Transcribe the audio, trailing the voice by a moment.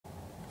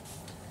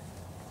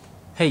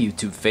Hey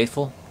YouTube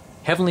faithful,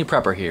 Heavenly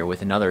Prepper here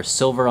with another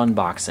silver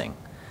unboxing.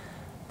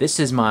 This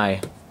is my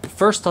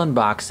first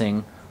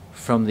unboxing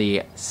from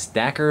the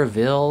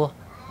Stackerville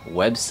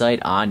website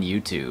on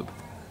YouTube.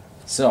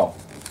 So,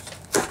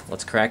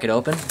 let's crack it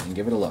open and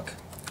give it a look.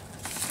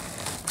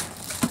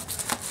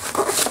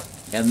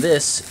 And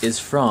this is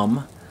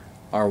from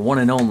our one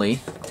and only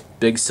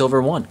Big Silver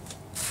 1,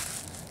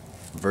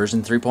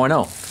 version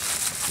 3.0.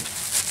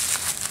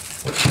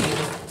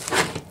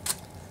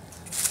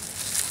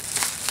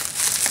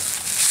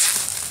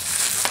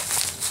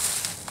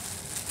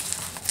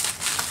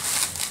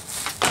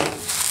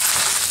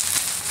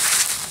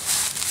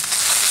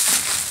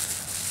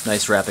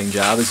 Nice wrapping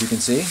job, as you can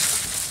see.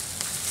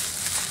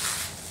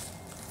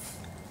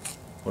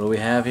 What do we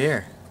have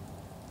here?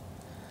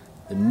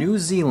 The New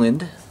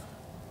Zealand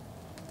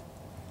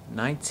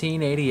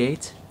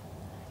 1988.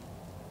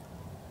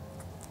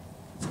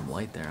 Some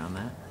light there on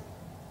that.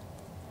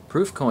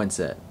 Proof coin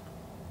set.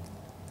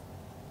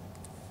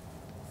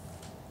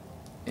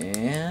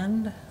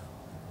 And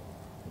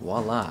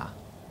voila.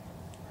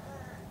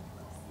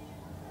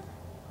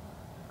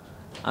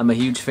 I'm a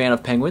huge fan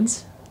of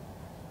penguins.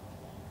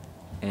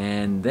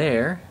 And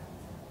there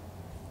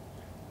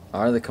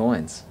are the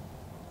coins.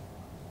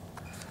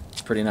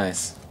 It's pretty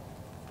nice.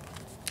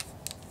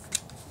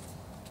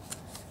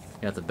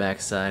 Got the back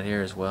side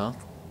here as well.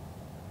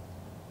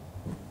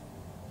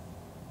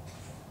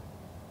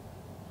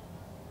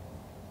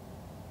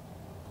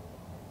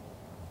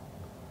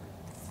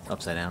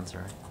 Upside down,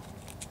 sorry.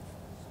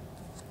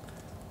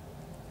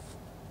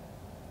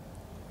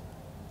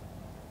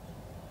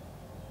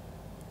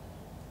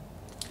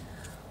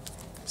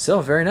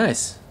 So, very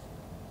nice.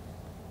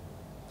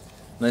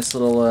 Nice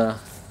little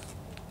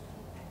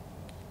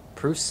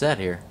proof set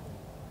here.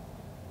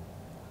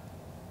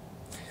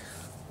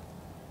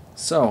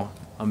 So,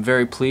 I'm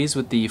very pleased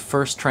with the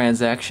first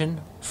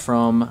transaction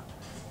from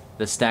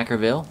the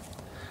Stackerville.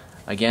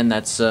 Again,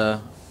 that's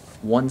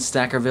one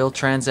Stackerville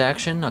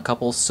transaction, a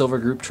couple Silver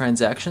Group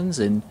transactions,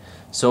 and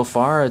so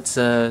far it's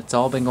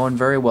all been going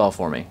very well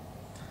for me.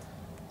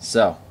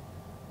 So,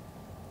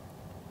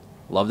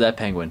 love that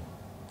penguin.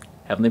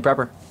 Heavenly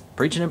Prepper,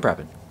 preaching and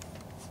prepping.